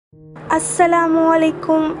Assalamu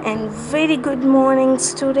alaikum and very good morning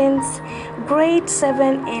students. Grade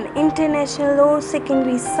 7 in International Lower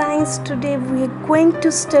Secondary Science. Today we are going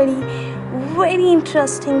to study very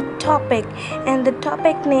interesting topic, and the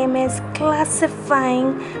topic name is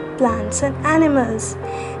classifying plants and animals.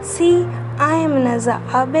 See, I am Munaza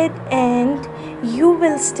Abid and you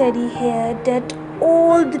will study here that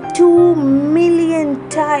all the 2 million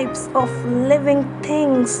types of living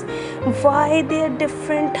things, why they are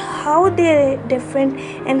different, how they are different,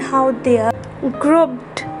 and how they are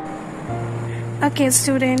grouped. Okay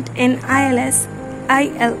student, in ILSS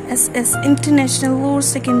International Lower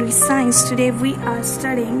Secondary Science, today we are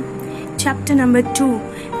studying chapter number 2,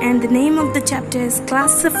 and the name of the chapter is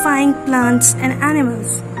classifying plants and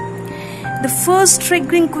animals. The first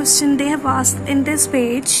triggering question they have asked in this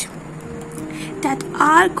page, that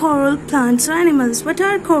are coral plants or animals? What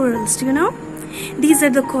are corals? Do you know? These are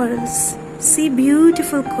the corals. See,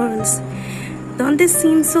 beautiful corals. Don't they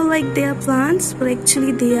seem so like they are plants, but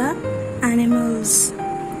actually they are animals.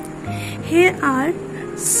 Here are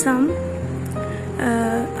some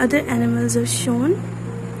other animals are shown.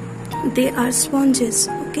 They are sponges.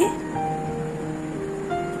 Okay.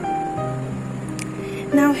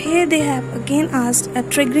 Now here they have again asked a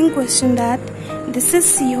triggering question that this is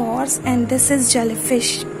seahorse and this is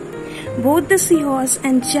jellyfish. Both the seahorse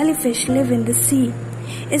and jellyfish live in the sea.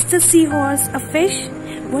 Is the seahorse a fish?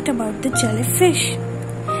 What about the jellyfish?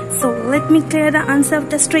 So let me clear the answer of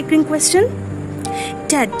this triggering question.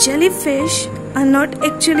 That jellyfish are not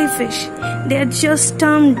actually fish. They are just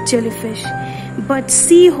termed jellyfish. But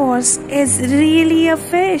seahorse is really a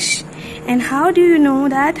fish. And how do you know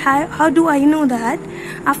that? How do I know that?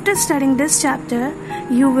 After studying this chapter,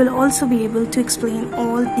 you will also be able to explain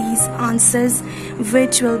all these answers,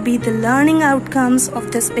 which will be the learning outcomes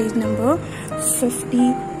of this page number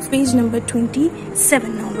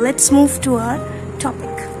 27. Now let's move to our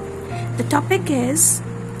topic. The topic is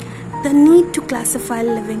the need to classify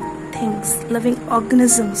living things, living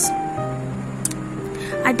organisms.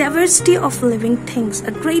 A diversity of living things,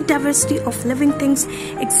 a great diversity of living things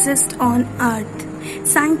exists on Earth.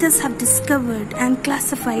 Scientists have discovered and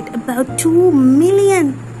classified about 2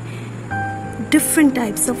 million different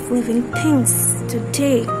types of living things.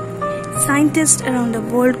 Today, scientists around the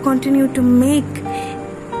world continue to make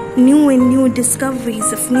new and new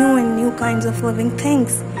discoveries of new and new kinds of living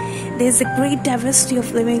things. There's a great diversity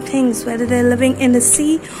of living things, whether they're living in the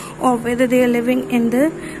sea or whether they are living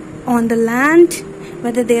on the land,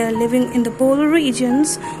 whether they are living in the polar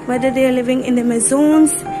regions, whether they are living in the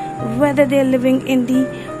Amazons, whether they are living in the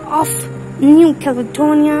off New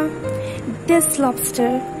Caledonia. This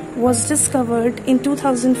lobster was discovered in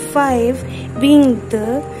 2005, being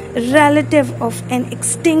the relative of an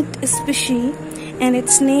extinct species, and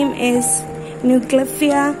its name is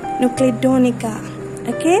Nucleifera nucledonica.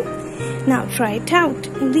 Okay, now try it out.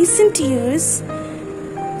 In recent years,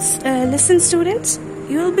 listen students,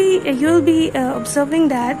 you'll be observing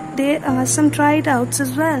that there are some try it outs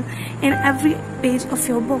as well in every page of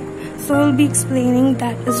your book, so we'll be explaining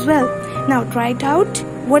that as well. Now try it out.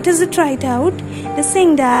 What is a try it out? They're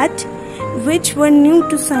saying that which were new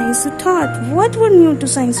to science to thought. What were new to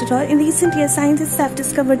science to thought? In recent years, scientists have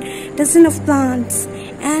discovered dozens of plants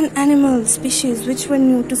and animal species which were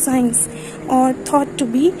new to science or thought to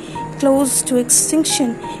be close to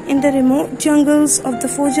extinction. In the remote jungles of the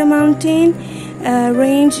Foja mountain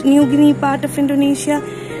range, New Guinea part of Indonesia,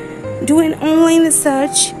 do an online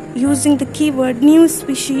research using the keyword new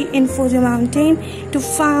species in Foja mountain to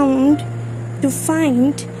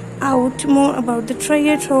find out more about the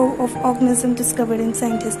treasure trove of organisms discovered in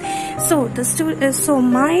scientists. So those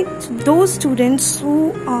students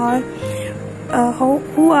who are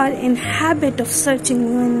in habit of searching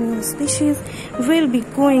new and new species will be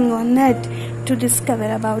going on net to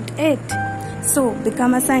discover about it. So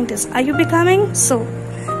become a scientist. Are you becoming? So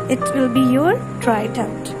it will be your try it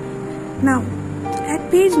out. Now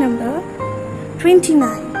at page number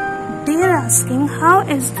 29, they are asking how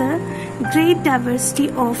is the great diversity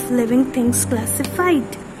of living things classified.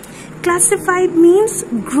 Classified means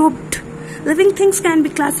grouped. Living things can be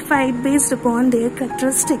classified based upon their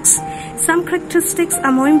characteristics. Some characteristics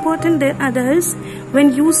are more important than others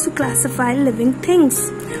when used to classify living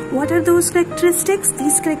things. What are those characteristics?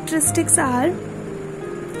 These characteristics are: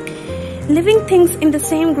 living things in the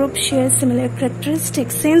same group share similar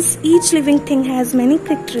characteristics. Since each living thing has many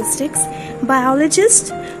characteristics,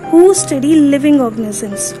 biologists who study living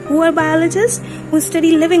organisms, who are biologists who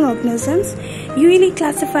study living organisms, usually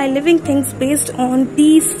classify living things based on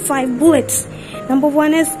these 5 bullets. Number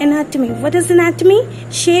 1 is anatomy. What is anatomy?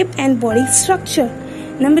 Shape and body structure.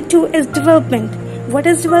 Number 2 is development. What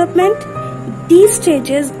is development? These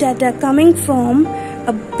stages that are coming from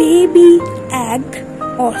a baby egg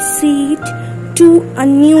or seed to a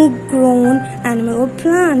new grown animal or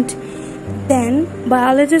plant. Then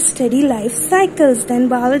biologists study life cycles. Then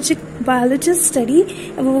biologists study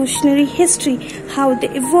evolutionary history, how they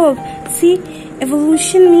evolved. See,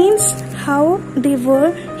 evolution means how they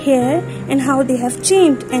were here and how they have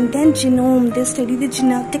changed. And then genome, they study the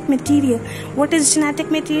genetic material. What is genetic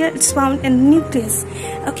material? It's found in the nucleus.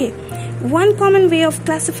 Okay, one common way of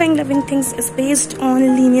classifying living things is based on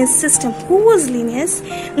Linnaeus system. Who was Linnaeus?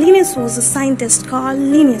 Linnaeus was a scientist called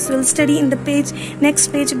Linnaeus. We'll study in the next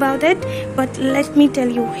page about it, but let me tell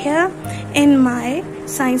you here in my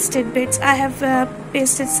science tidbits, I have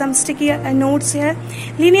pasted some sticky notes here.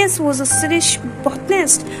 Linnaeus was a Swedish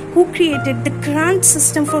botanist who created the current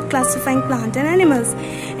system for classifying plants and animals.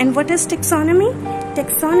 And what is taxonomy?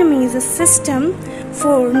 Taxonomy is a system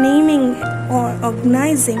for naming or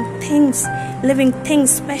organizing things, living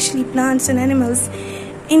things, especially plants and animals,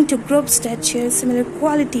 into groups that share similar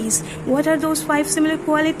qualities. What are those 5 similar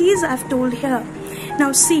qualities? I've told here.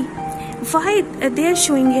 Now see, why they are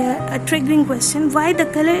showing here a triggering question, why the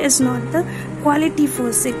color is not the quality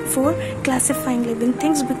for classifying living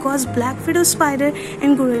things? Because black widow spider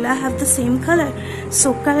and gorilla have the same color.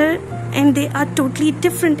 So color, and they are totally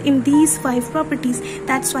different in these 5 properties.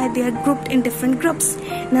 That's why they are grouped in different groups.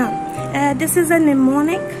 Now this is a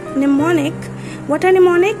mnemonic. What are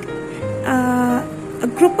mnemonic? A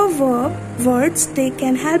group of words, they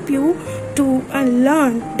can help you to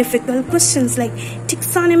learn difficult questions like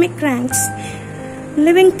taxonomic ranks.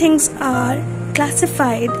 Living things are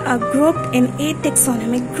classified, are grouped in 8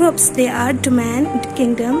 taxonomic groups. They are domain,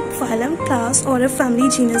 kingdom, phylum, class, order, family,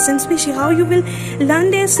 genus, and species. How you will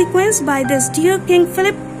learn their sequence? By this: Dear King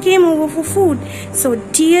Philip came over for food. So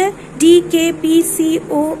dear, DKPCOFF.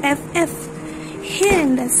 Here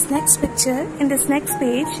in this next picture, in this next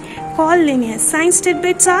page, called Linnaeus. Science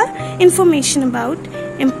tidbits are information about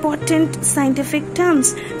important scientific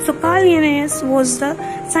terms. So Carl Linnaeus was the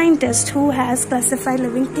scientist who has classified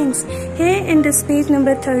living things. Here in this page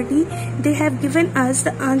number 30, they have given us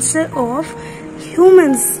the answer of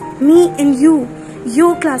humans, me and you,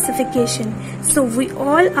 your classification. So we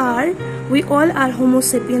all are Homo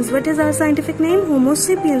sapiens. What is our scientific name? Homo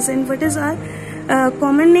sapiens. And what is our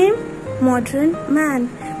common name? Modern man.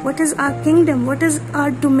 What is our kingdom? What is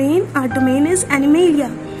our domain? Our domain is Animalia.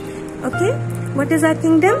 Okay, what is our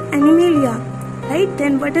kingdom? Animalia, right?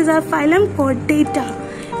 Then what is our phylum? Chordata.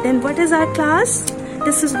 Then what is our class?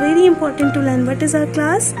 This is very important to learn. What is our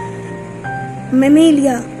class?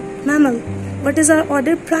 Mammalia, mammal. What is our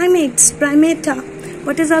order? Primates, primata.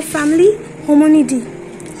 What is our family? Hominid.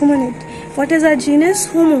 What is our genus?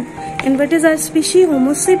 Homo. And what is our species?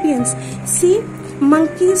 Homo sapiens. See,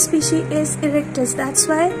 monkey species is erectus. That's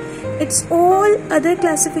why it's all other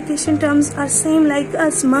classification terms are same like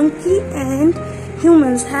us. Monkey and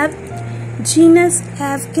humans have genus,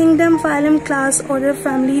 have kingdom, phylum, class, order,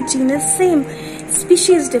 family, genus same.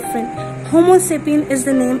 Species different. Homo sapien is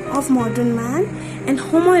the name of modern man and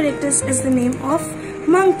Homo erectus is the name of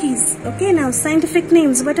monkeys. Okay, now scientific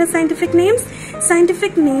names. What are scientific names?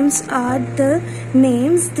 Scientific names are the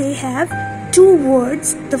names, they have 2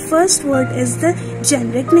 words. The first word is the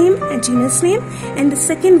generic name, a genus name, and the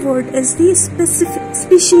second word is the specific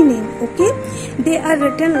species name. Okay, they are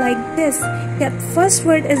written like this. The first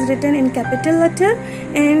word is written in capital letter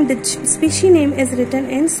and the species name is written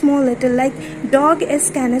in small letter, like dog is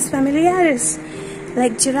Canis familiaris,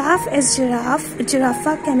 like giraffe is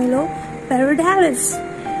Giraffa camelopardalis,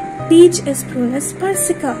 peach is Prunus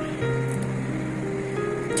persica,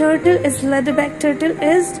 turtle is leatherback turtle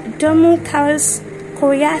is Dermocaris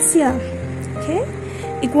coriacea. Okay,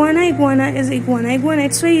 iguana is iguana.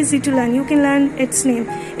 It's very easy to learn. You can learn its name.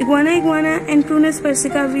 Iguana and Prunus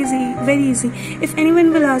persica very easy. If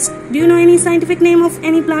anyone will ask, do you know any scientific name of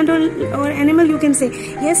any plant or animal, you can say,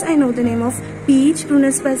 yes, I know the name of peach,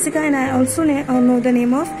 Prunus persica, and I also know the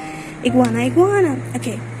name of iguana.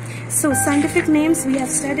 Okay, so scientific names we have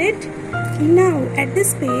studied. Now at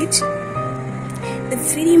this page, the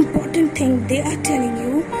very important thing they are telling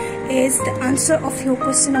you is the answer of your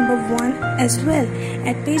question number 1 as well.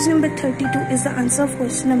 At page number 32 is the answer of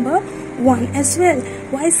question number 1 as well.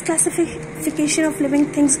 Why is classification of living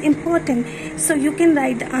things important? So you can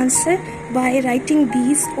write the answer by writing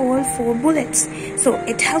these all 4 bullets. So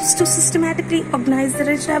it helps to systematically organize the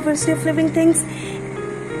rich diversity of living things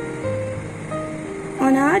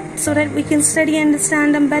on Earth so that we can study and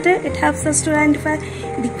understand them better. It helps us to identify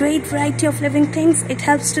the great variety of living things. It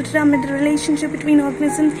helps to determine the relationship between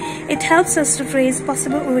organisms. It helps us to trace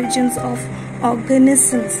possible origins of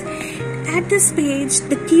organisms. at this page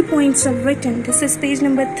the key points are written. This is page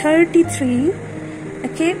number 33.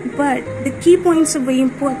 Okay, but the key points are very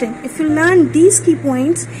important. If you learn these key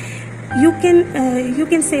points, you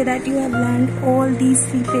can say that you have learned all these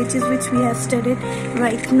 3 pages which we have studied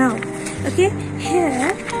right now. Okay,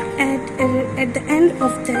 here at the end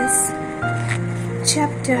of this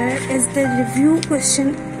chapter is the review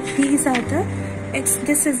question.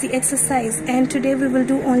 This is the exercise, and today we will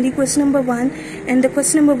do only question number 1, and the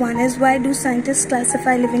question number 1 is, why do scientists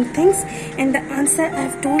classify living things? And the answer, I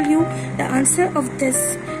have told you, the answer of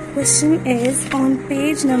this question is on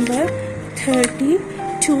page number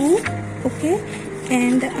 32. Okay,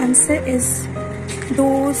 and the answer is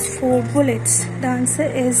those 4 bullets. The answer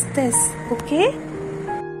is this. Okay.